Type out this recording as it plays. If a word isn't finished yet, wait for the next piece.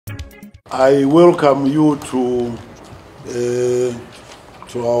I welcome you to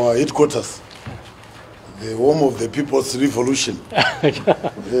our headquarters, the home of the People's Revolution.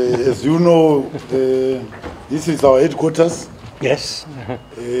 As you know, this is our headquarters. Yes.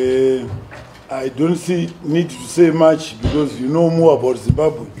 I don't need to say much because you know more about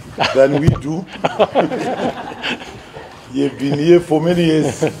Zimbabwe than we do. You've been here for many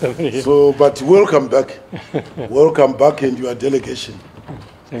years. So, but welcome back. Welcome back and your delegation.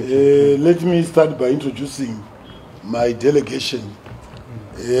 Let me start by introducing my delegation.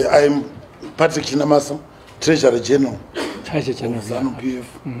 I'm Patrick Chinamasa, Treasurer General of Zanu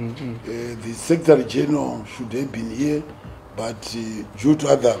PF. The Secretary General should have been here, but due to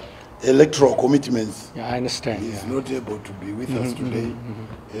other electoral commitments, I understand. He is not able to be with us today.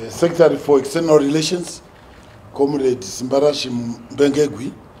 Secretary for External Relations, Comrade Simbarashi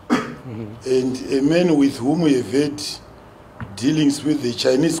Mbengegwi, and a man with whom we have had dealings with the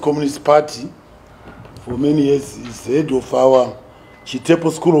Chinese Communist Party for many years, is head of our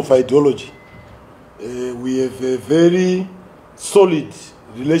Chitepo School of Ideology. We have a very solid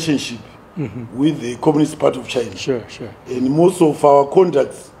relationship with the Communist Party of China. Sure. And most of our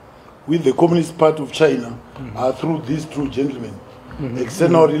contacts with the Communist Party of China are through these two gentlemen,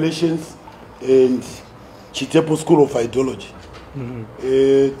 External Relations and Chitepo School of Ideology.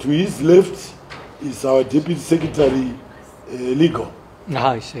 To his left is our Deputy Secretary Legal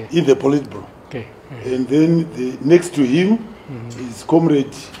I see. in the Politburo. Okay. And then next to him is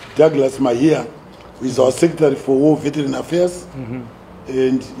Comrade Douglas Mahia, who is our Secretary for War Veteran Affairs.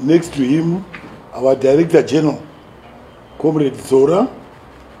 And next to him, our Director General, Comrade Zora.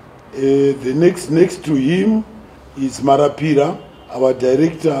 The next to him is Marapira, our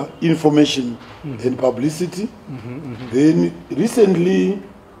Director Information and Publicity. Then recently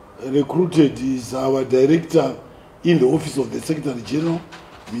recruited is our Director in the Office of the Secretary General,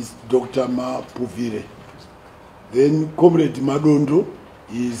 Ms. Dr. Ma Puvire. Then Comrade Madondo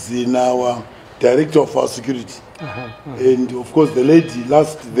is in our Director of our Security. And of course the lady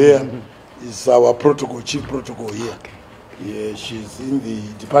last there is our Chief Protocol here. Yeah, she's in the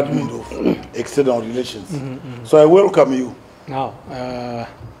Department of External Relations. So I welcome you. Now,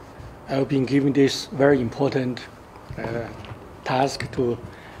 I've been given this very important task to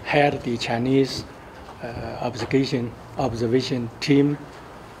head the Chinese observation team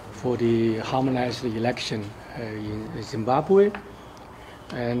for the harmonized election in Zimbabwe.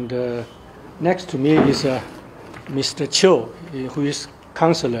 And next to me is Mr. Chiu, who is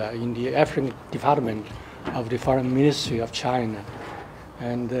counselor in the African Department of the Foreign Ministry of China.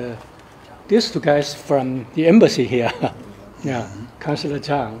 And these two guys from the embassy here, Councillor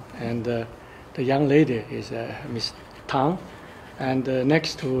Zhang, and the young lady is Ms. Tang. And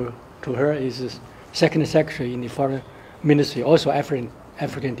next to her is Second Secretary in the Foreign Ministry, also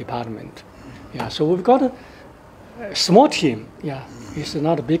African Department. Yeah, so we've got a small team. Yeah, it's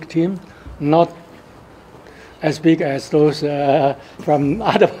not a big team, not as big as those from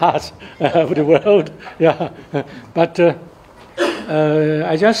other parts of the world. Yeah, but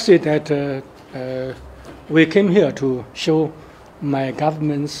I just say that we came here to show my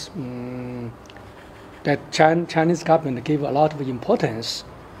government's that Chinese government gave a lot of importance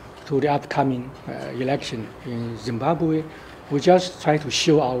to the upcoming election in Zimbabwe. We just try to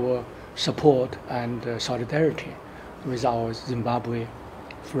show our support and solidarity with our Zimbabwe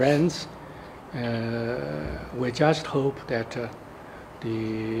friends. We just hope that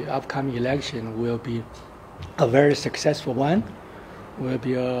the upcoming election will be a very successful one, will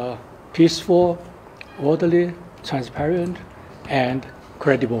be a peaceful, orderly, transparent, and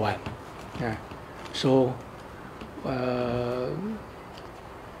credible one. Yeah. So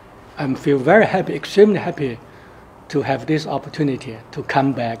I feel very happy, extremely happy to have this opportunity to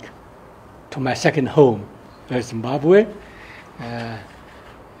come back to my second home, Zimbabwe.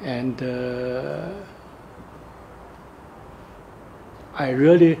 And I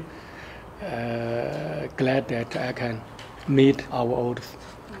really glad that I can meet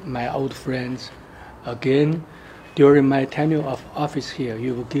my old friends again. During my tenure of office here,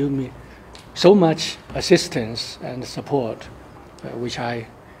 you will give me so much assistance and support, which I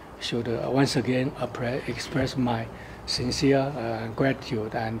should once again express my sincere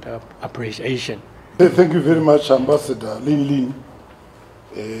gratitude and appreciation. Thank you very much, Ambassador Lin Lin.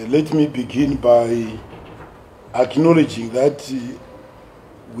 Let me begin by acknowledging that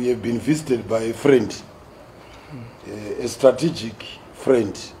we have been visited by a friend, a strategic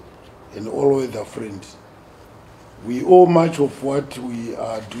friend, an all-weather friend. We owe much of what we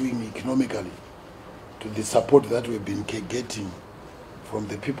are doing economically to the support that we've been getting from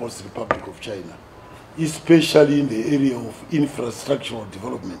the People's Republic of China, especially in the area of infrastructural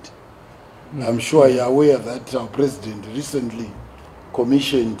development. I'm sure you're aware that our president recently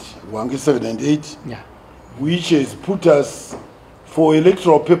commissioned Wange 7 and 8, Yeah. which has put us, for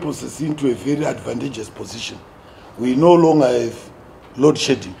electoral purposes, into a very advantageous position. We no longer have load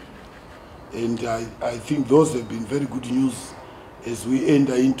shedding. And I think those have been very good news as we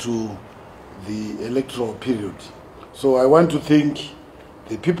enter into the electoral period. So I want to thank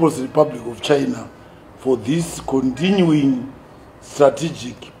the People's Republic of China for this continuing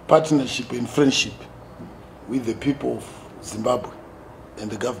strategic partnership and friendship with the people of Zimbabwe and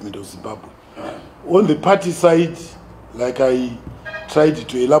the government of Zimbabwe. On the party side, like I tried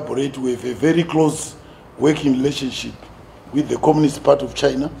to elaborate, we have a very close working relationship with the Communist Party of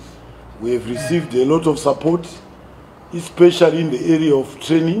China. We have received a lot of support, especially in the area of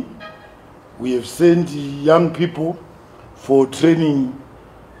training. We have sent young people for training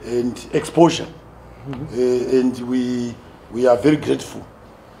and exposure, and we are very grateful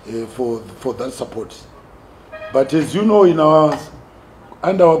for that support. But as you know,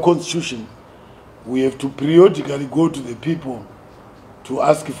 under our constitution, we have to periodically go to the people to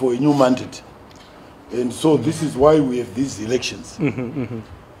ask for a new mandate, and so this is why we have these elections.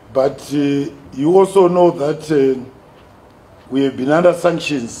 But you also know that we have been under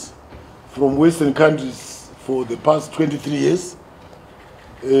sanctions from Western countries for the past 23 years,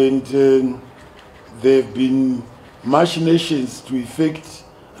 and there have been machinations to effect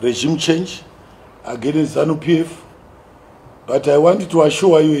regime change against Zanu PF. But I wanted to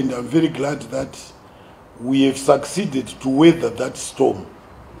assure you, and I'm very glad that we have succeeded to weather that storm.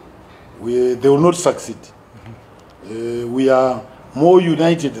 They will not succeed. We are more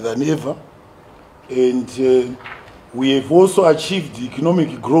united than ever, and we have also achieved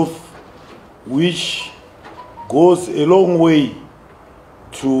economic growth which goes a long way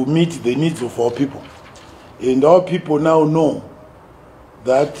to meet the needs of our people. And our people now know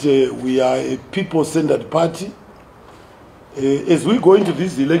that we are a people-centered party. As we go into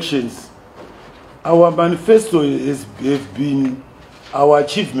these elections, our manifesto has been our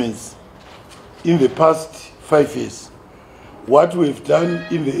achievements in the past 5 years. What we've done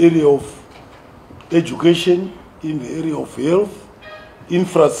in the area of education, in the area of health,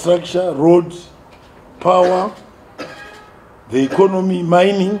 infrastructure, roads, power, the economy,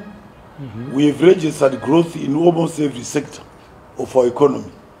 mining. We have registered growth in almost every sector of our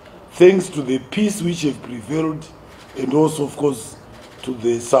economy, thanks to the peace which have prevailed, and also, of course, to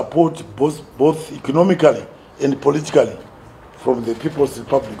the support both economically and politically from the People's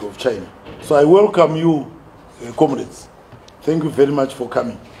Republic of China. So I welcome you, comrades. Thank you very much for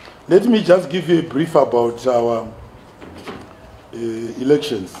coming. Let me just give you a brief about our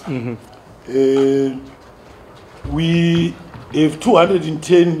elections. We have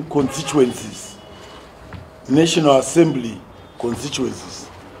 210 constituencies, National Assembly constituencies,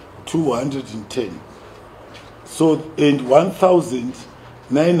 210. So, and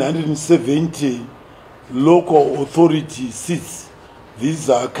 1,970 local authority seats. These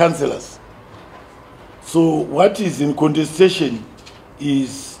are councillors. So what is in contestation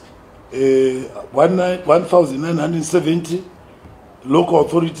is 1,970 local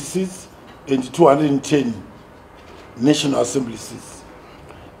authority seats and 210 National Assembly seats.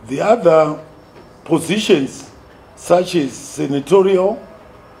 The other positions, such as senatorial,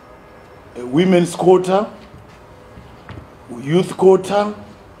 women's quota, youth quota,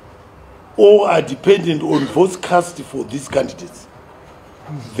 all are dependent on votes cast for these candidates.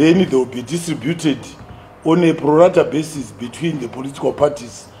 Then they will be distributed on a pro rata basis between the political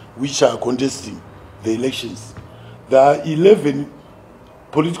parties which are contesting the elections. There are 11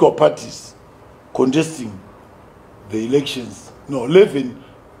 political parties contesting the elections. No, 11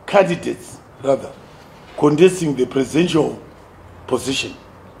 candidates, rather, contesting the presidential position.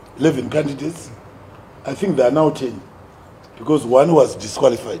 11 candidates. I think there are now 10, because one was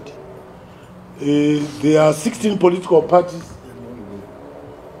disqualified. There are 16 political parties.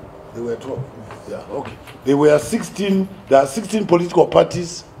 There were 12. Yeah, okay. There are 16 political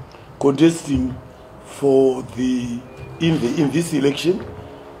parties contesting for in this election,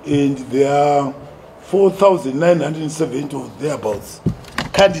 and there are 4,970 or thereabouts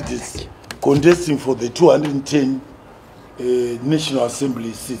candidates contesting for the 210 National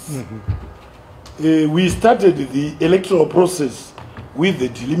Assembly seats. We started the electoral process with the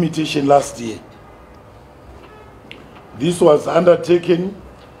delimitation last year. This was undertaken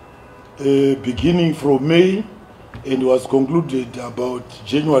beginning from May and was concluded about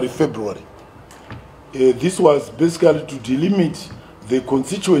January, February. This was basically to delimit the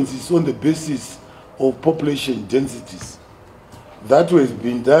constituencies on the basis of population densities. That has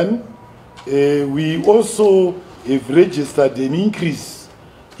been done. We also have registered an increase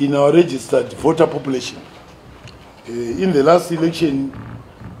in our registered voter population. In the last election,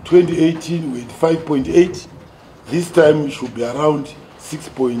 2018, with 5.8. This time we should be around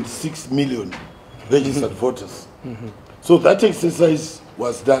 6.6 million registered voters. So that exercise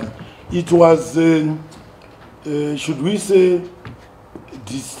was done. It was, should we say,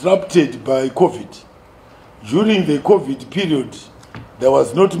 disrupted by COVID. During the COVID period, there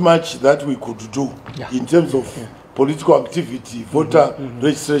was not much that we could do in terms of political activity, voter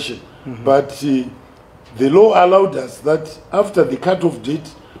registration. But the law allowed us that after the cut-off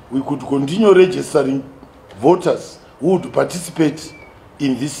date, we could continue registering voters who would participate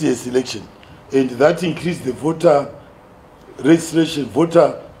in this year's election. And that increased the voter registration,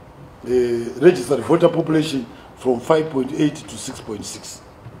 registered voter population from 5.8 to 6.6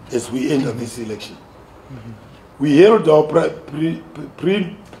 as we enter this election. We held our primary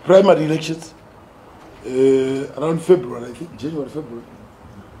elections around February, I think, January, February.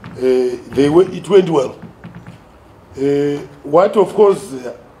 It went well. What, of course,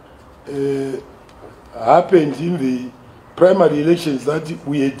 happened in the primary elections that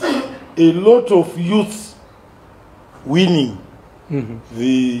we had a lot of youths winning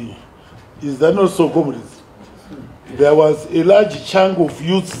is that not so, comrades? There was a large chunk of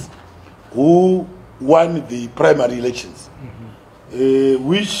youths who won the primary elections,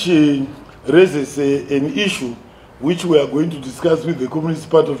 which raises an issue which we are going to discuss with the Communist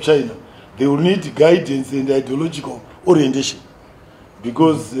Party of China. They will need guidance and ideological orientation,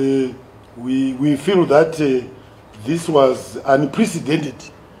 because we feel that this was unprecedented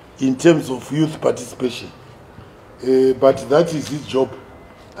in terms of youth participation. But that is his job.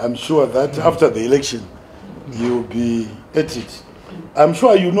 I'm sure that after the election, he will be at it. I'm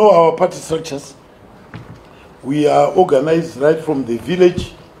sure you know our party structures. We are organized right from the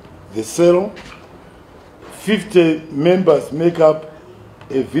village, the cell. 50 members make up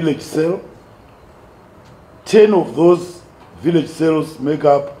a village cell. 10 of those village cells make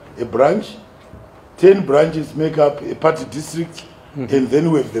up a branch. 10 branches make up a party district, and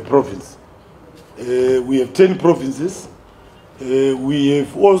then we have the province. We have 10 provinces. We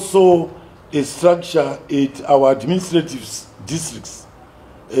have also a structure at our administrative districts.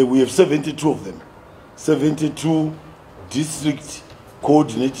 We have 72 of them. 72 district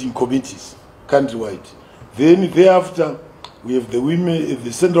coordinating committees countrywide. Then thereafter, we have the women,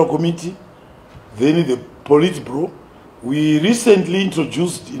 the central committee, then the Politburo. We recently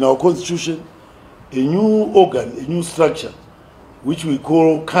introduced in our constitution a new organ, a new structure, which we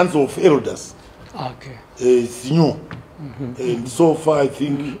call Council of Elders. Okay. It's new. And so far, I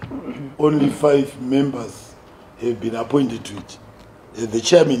think only 5 members have been appointed to it. The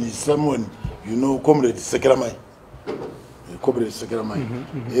chairman is someone, you know, Comrade Sekeramai. Comrade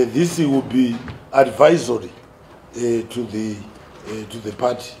Sekeramai. This will be advisory to the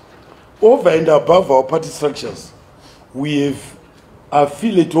party. Over and above our party structures, we have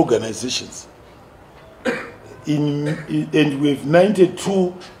affiliate organizations. And we have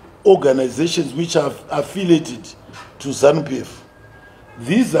 92 organizations which are affiliated to ZANU-PF.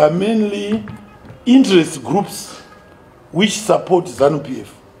 These are mainly interest groups which support ZANU-PF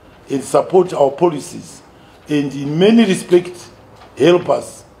and support our policies, and in many respects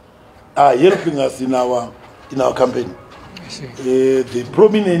are helping us in our campaign. The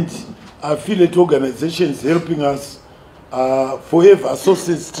prominent affiliate organizations helping us, Forever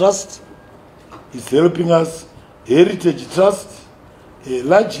Associates Trust is helping us, Heritage Trust,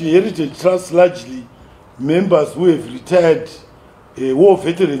 largely members who have retired, war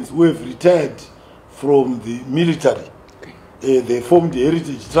veterans who have retired from the military. They formed the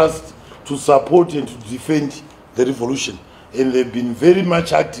Heritage Trust to support and to defend the revolution. And they've been very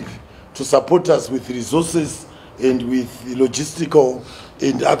much active to support us with resources and with logistical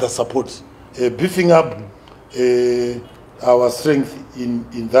and other support, beefing up our strength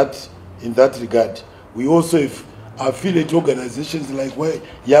in that regard. We also have affiliate organizations like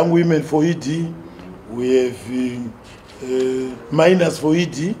Young Women for ED. We have Miners for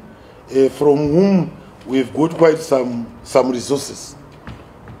ED, from whom we've got quite some resources.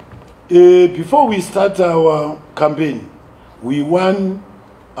 Before we start our campaign, we won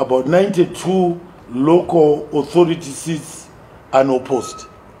about 92 local authority seats unopposed.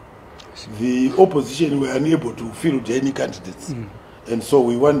 The opposition were unable to field any candidates, and so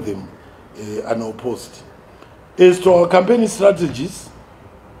we won them unopposed. As to our campaign strategies,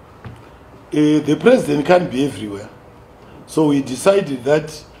 the president can't be everywhere, so we decided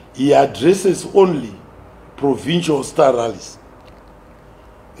that he addresses only provincial star rallies.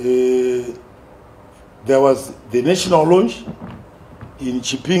 There was the national launch in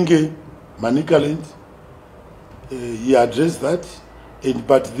Chipinge, Manicaland. He addressed that.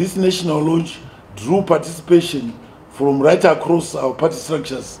 but this national launch drew participation from right across our party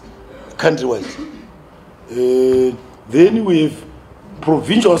structures countrywide. Then we have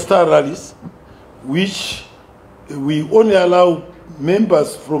provincial star rallies, which we only allow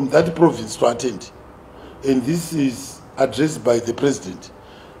members from that province to attend, and this is addressed by the president.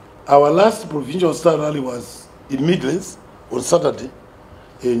 Our last provincial star rally was in Midlands on Saturday,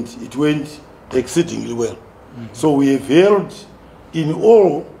 and it went exceedingly well. So we have held in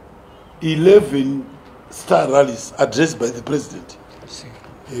all 11 star rallies addressed by the president.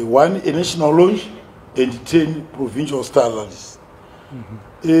 One a national launch and 10 provincial star rallies.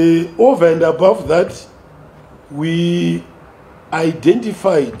 Over and above that, we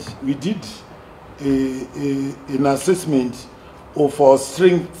identified, we did an assessment of our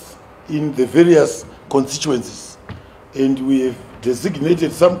strengths in the various constituencies, and we have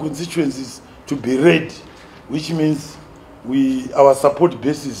designated some constituencies to be red, which means our support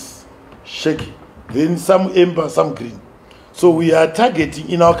base is shaky. Then some amber, some green. So we are targeting,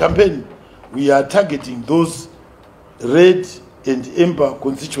 in our campaign, we are targeting those red and amber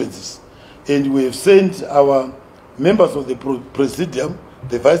constituencies. And we have sent our members of the presidium,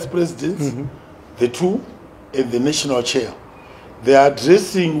 the vice presidents, the two, and the national chair. They are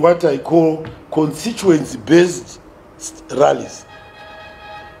addressing what I call constituency-based rallies.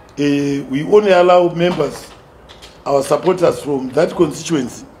 We only allow members, our supporters from that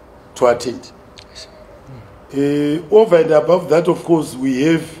constituency, to attend. Over and above that, of course, we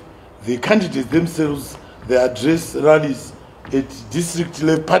have the candidates themselves. They address rallies at district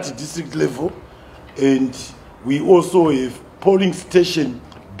level, party district level, and we also have polling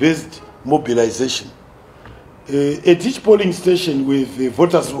station-based mobilization. At each polling station, we have a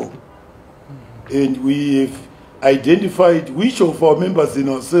voters' roll, and we have identified which of our members in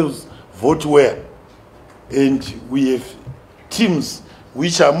ourselves vote where, and we have teams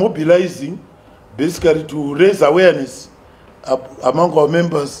which are mobilizing basically to raise awareness among our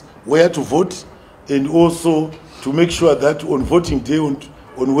members where to vote, and also to make sure that on voting day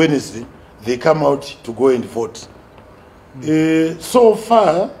on Wednesday they come out to go and vote. So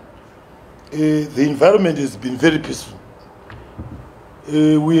far, the environment has been very peaceful.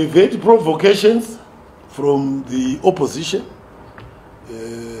 We have had provocations from the opposition,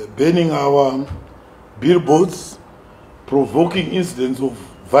 banning our billboards, provoking incidents of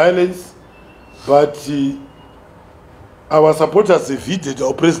violence, but our supporters have heeded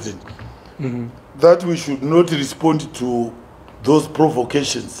our president that we should not respond to those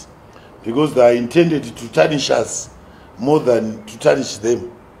provocations because they are intended to tarnish us more than to tarnish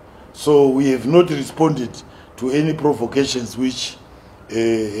them. So we have not responded to any provocations which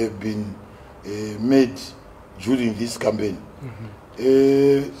have been made during this campaign.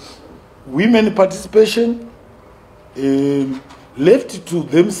 Women participation, left to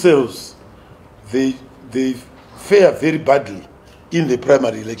themselves, they fare very badly in the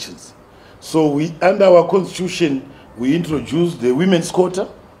primary elections. So under our constitution, we introduced the women's quota,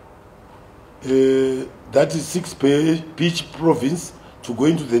 that is 6 per each province to go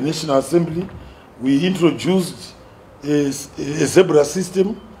into the National Assembly. We introduced a zebra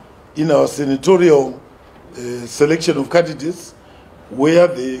system in our senatorial selection of candidates, where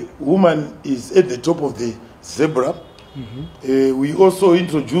the woman is at the top of the zebra. We also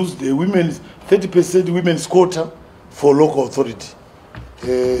introduced the 30% women's quota for local authority.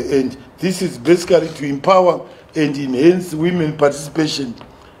 And this is basically to empower and enhance women participation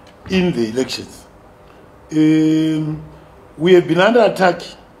in the elections. We have been under attack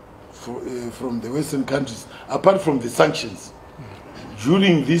from the Western countries, apart from the sanctions.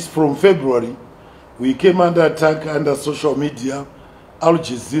 During this, from February, we came under attack under social media. Al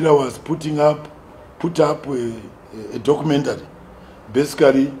Jazeera was put up a documentary,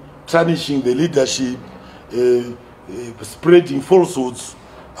 basically tarnishing the leadership, spreading falsehoods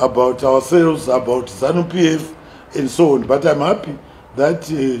about ourselves, about Zanu PF, and so on. But I'm happy that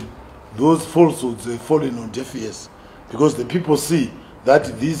those falsehoods have fallen on deaf ears, because the people see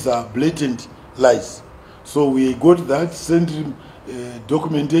that these are blatant lies. So we got that, sent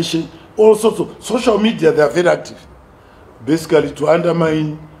documentation. Also, social media, they are very active, basically to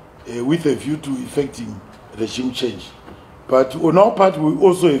undermine with a view to effecting regime change. But on our part, we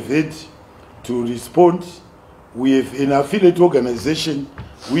also have had to respond. We have an affiliate organization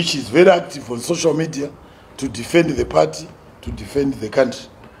which is very active on social media to defend the party, to defend the country.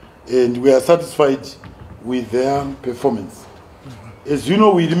 And we are satisfied with their performance. As you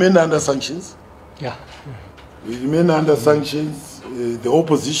know, we remain under sanctions. Yeah. We remain under sanctions. The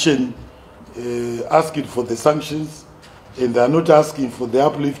opposition asking for the sanctions, and they are not asking for the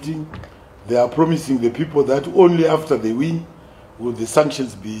uplifting. They are promising the people that only after they win will the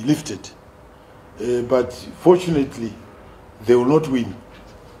sanctions be lifted. But fortunately, they will not win.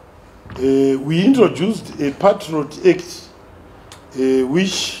 We introduced a Patriot Act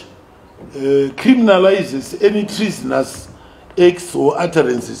which criminalizes any treasonous acts or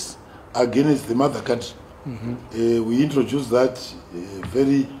utterances against the mother country. We introduced that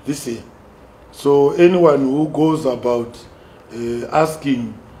this year. So anyone who goes about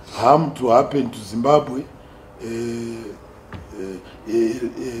asking harm to happen to Zimbabwe,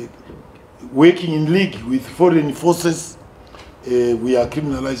 working in league with foreign forces, we are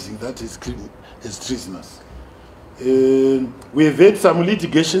criminalizing that as treasonous. We have had some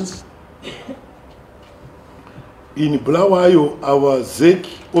litigations. In Bulawayo, our ZEC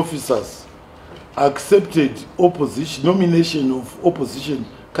officers accepted nomination of opposition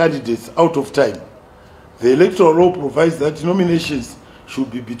candidates out of time. The electoral law provides that nominations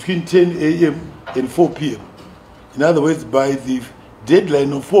should be between 10 a.m. and 4 p.m. In other words, by the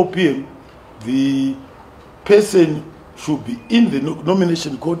deadline of 4 p.m., the person should be in the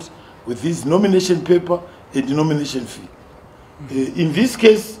nomination court with his nomination paper and the nomination fee. In this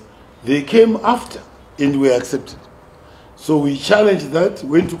case, they came after and were accepted. So we challenged that,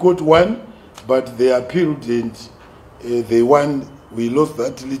 went to court, won, but they appealed and they won. We lost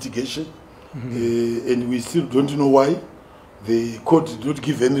that litigation, and we still don't know why. The court did not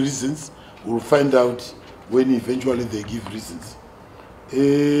give any reasons. We'll find out when eventually they give reasons.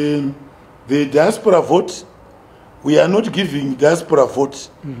 The diaspora vote, we are not giving diaspora vote,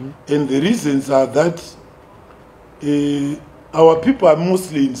 and the reasons are that our people are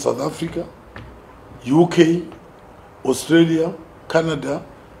mostly in South Africa, UK, Australia, Canada,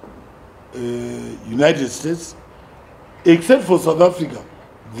 United States. Except for South Africa,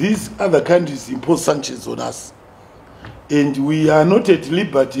 these other countries impose sanctions on us. And we are not at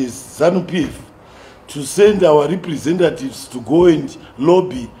liberty as Zanu PF to send our representatives to go and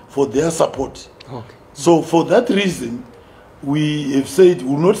lobby for their support. Okay. So for that reason, we have said we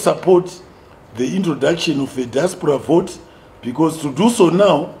will not support the introduction of a diaspora vote, because to do so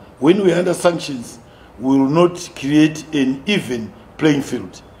now, when we are under sanctions, we will not create an even playing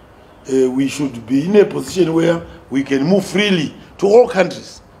field. We should be in a position where we can move freely to all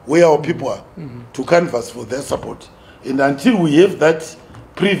countries where our people are to canvass for their support. And until we have that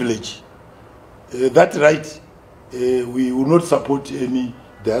privilege, that right, we will not support any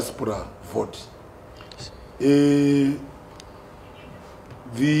diaspora vote. There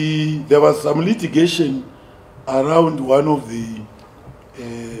was some litigation around one of the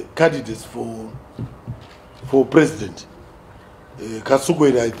candidates for president.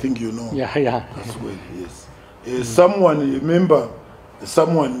 Kasukwele, I think you know. Yeah. Kasukwele, yes. Someone, a member,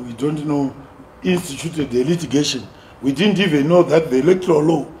 someone we don't know, instituted the litigation. We didn't even know that the electoral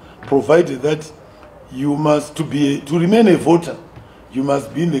law provided that you must, to remain a voter, you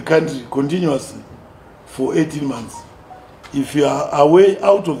must be in the country continuously for 18 months. If you are away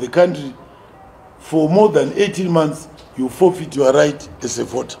out of the country for more than 18 months, you forfeit your right as a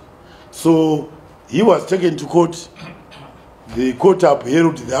voter. So he was taken to court. The court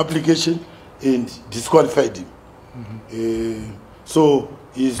upheld the application and disqualified him. So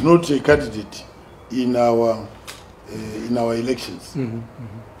he is not a candidate in our elections.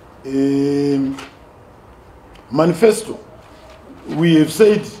 Manifesto. We have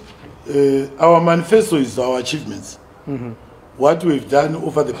said our manifesto is our achievements. What we've done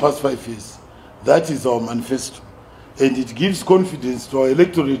over the past 5 years, that is our manifesto. And it gives confidence to our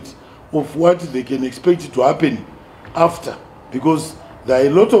electorate of what they can expect to happen after. Because there are a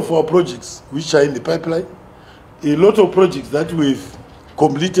lot of our projects which are in the pipeline, a lot of projects that we've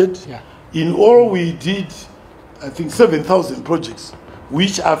completed. Yeah. In all, we did, I think, 7,000 projects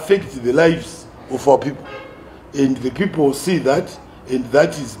which affect the lives of our people. And the people see that, and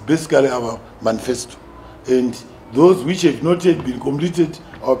that is basically our manifesto. And those which have not yet been completed,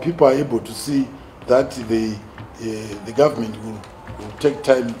 our people are able to see that the government will take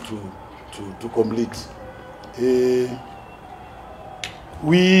time to complete.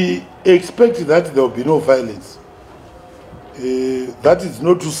 We expect that there will be no violence. That is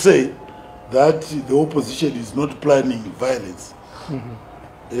not to say that the opposition is not planning violence.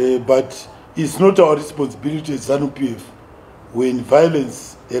 But it's not our responsibility as Zanu PF. When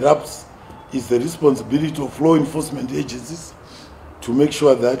violence erupts, it's the responsibility of law enforcement agencies to make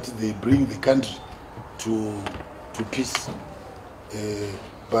sure that they bring the country to peace.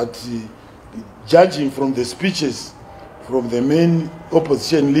 But judging from the speeches from the main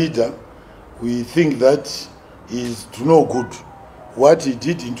opposition leader, we think that is to no good. What he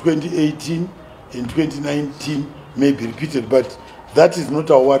did in 2018 and 2019 may be repeated, but that is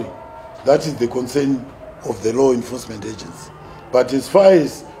not our worry. That is the concern of the law enforcement agents. But as far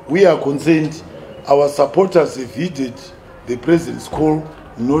as we are concerned, our supporters have heeded the president's call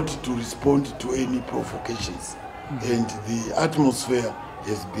not to respond to any provocations. And the atmosphere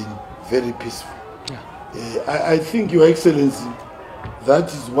has been very peaceful. Yeah. I think, Your Excellency, that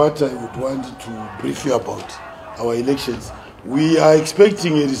is what I would want to brief you about our elections. We are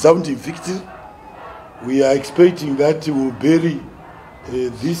expecting a resounding victory. We are expecting that we will bury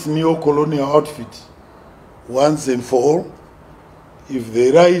this neo-colonial outfit once and for all. If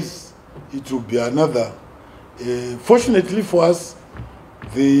they rise, it will be another. Fortunately for us,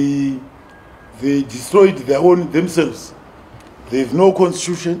 they destroyed themselves. They have no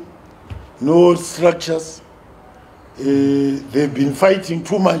constitution, no structures. They've been fighting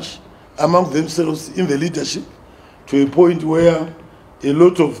too much among themselves in the leadership, to a point where a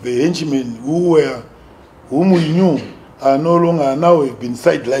lot of the henchmen whom we knew are no longer, now have been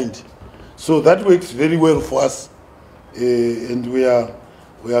sidelined. So that works very well for us, and we are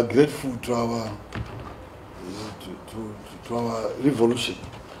grateful to our to our revolution.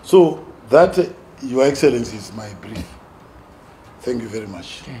 So that, Your Excellency, is my brief. Thank you very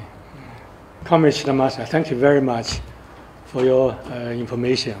much. Okay. Commissioner Master, thank you very much for your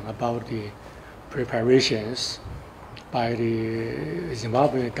information about the preparations by the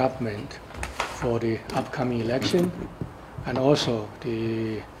Zimbabwean government for the upcoming election, and also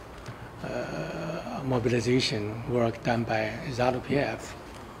the mobilization work done by Zanu PF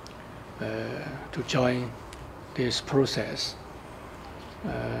to join this process.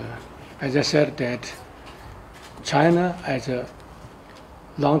 As I said, that China, as a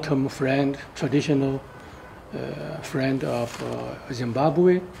long-term friend, traditional friend of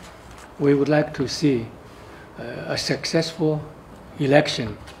Zimbabwe, we would like to see a successful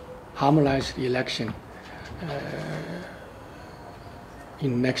election, harmonized election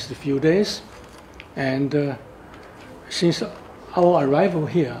in the next few days. And since our arrival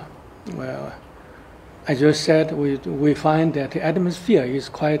here, well, as you said, we find that the atmosphere is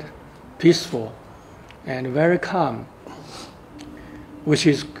quite peaceful and very calm, which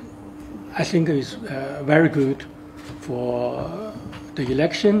is, I think, is very good for the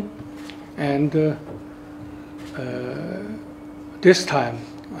election. And this time,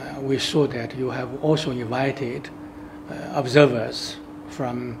 we saw that you have also invited observers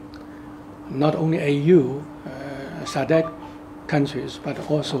from not only AU, SADC countries, but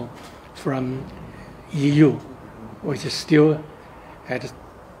also from EU, which is still had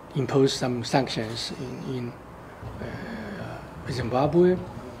imposed some sanctions in Zimbabwe.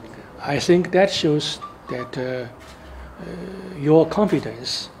 I think that shows that your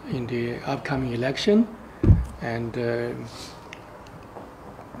confidence in the upcoming election, and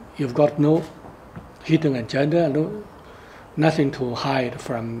you've got no hidden agenda, nothing to hide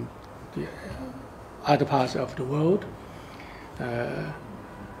from the other parts of the world.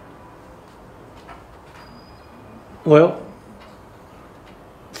 Well,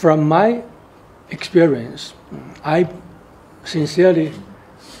 from my experience, I sincerely,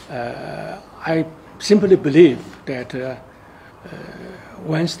 I simply believe that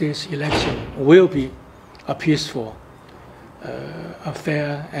once this election will be a peaceful, a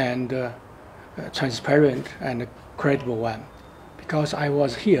fair and transparent and credible one, because I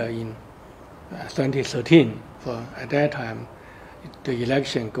was here in 2013. At that time, the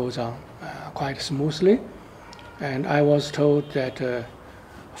election goes on quite smoothly, and I was told that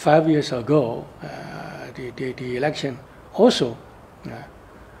 5 years ago, the election also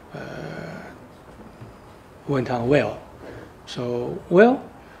went on well. So, well,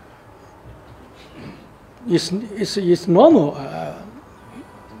 it's normal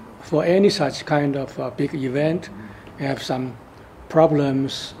for any such kind of big event. You have some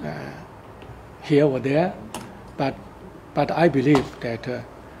problems here or there, but I believe that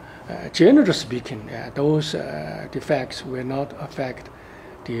generally speaking, those defects will not affect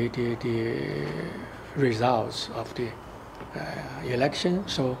the results of the election.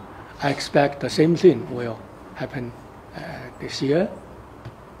 So I expect the same thing will happen this year.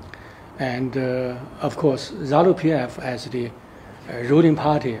 And of course, Zanu PF as the ruling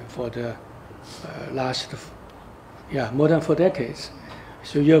party for the last, more than 4 decades.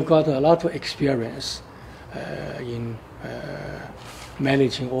 So you've got a lot of experience in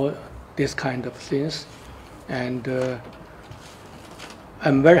managing all this kind of things. And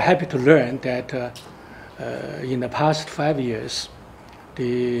I'm very happy to learn that in the past 5 years,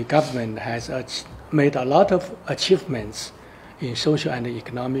 the government has made a lot of achievements in social and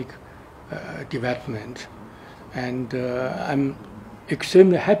economic development. And I'm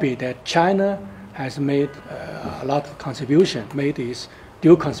extremely happy that China has made a lot of contribution, made its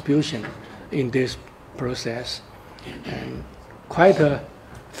due contribution in this process. And quite a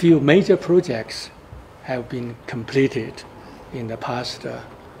few major projects have been completed in the past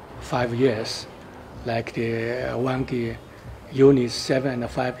 5 years, like the Wangi Unit 7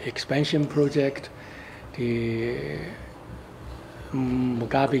 and 5 expansion project, the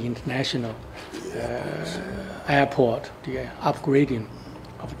Mugabe International Airport, the upgrading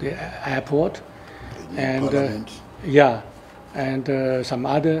of the airport, and some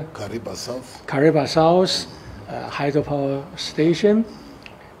other Kariba South hydropower station,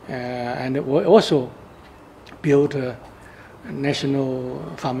 and we also built a national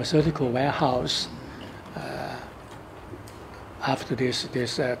pharmaceutical warehouse after this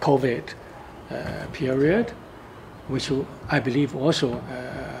COVID period, which I believe also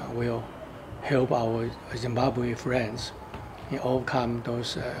will help our Zimbabwe friends overcome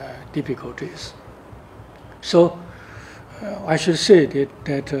those difficulties. So I should say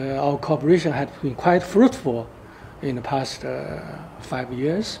that our cooperation has been quite fruitful in the past 5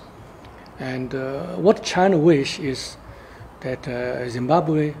 years. And what China wishes is that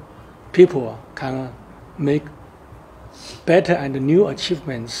Zimbabwe people can make better and new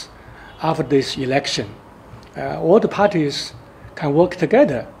achievements after this election. All the parties can work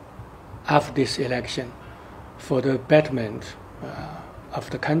together after this election for the betterment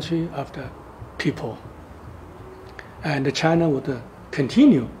of the country, of the people. And China would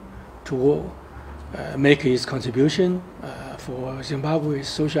continue to make its contribution for Zimbabwe's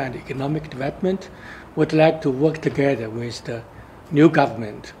social and economic development. Would like to work together with the new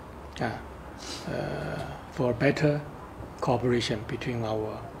government for better cooperation between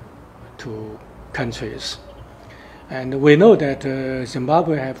our two countries. And we know that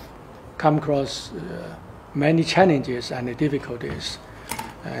Zimbabwe have come across many challenges and difficulties.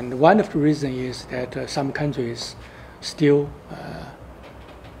 And one of the reasons is that some countries still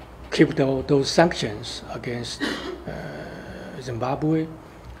keep those sanctions against Zimbabwe.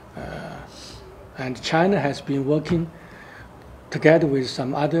 And China has been working together with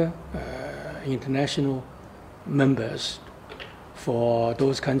some other international members for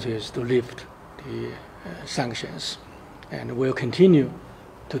those countries to lift the sanctions, and will continue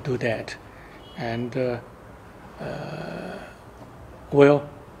to do that. And well,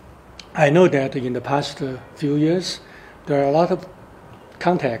 I know that in the past few years, there are a lot of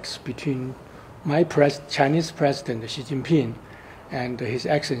contacts between my Chinese President Xi Jinping and His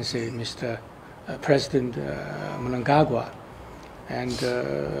Excellency Mr. President Mnangagwa, and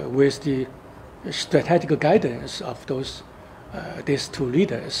with the strategic guidance of these two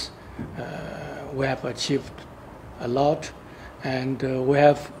leaders, we have achieved a lot, and we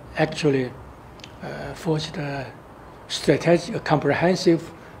have actually forged a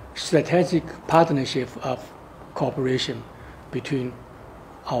comprehensive strategic partnership of cooperation between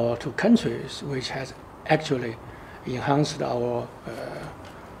our two countries, which has actually enhanced our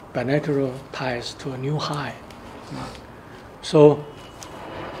bilateral ties to a new high. So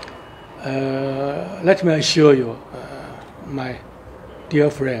let me assure you, my dear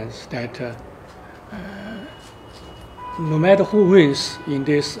friends, that no matter who wins in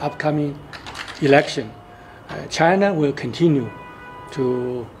this upcoming election, China will continue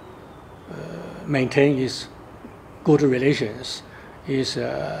to maintain its good relations, its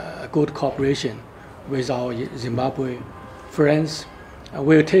good cooperation with our Zimbabwe friends.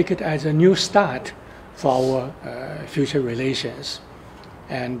 We'll take it as a new start for our future relations.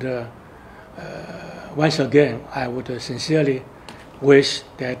 And once again, I would sincerely wish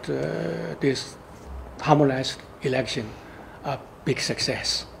that this harmonized election a big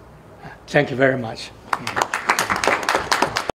success. Thank you very much.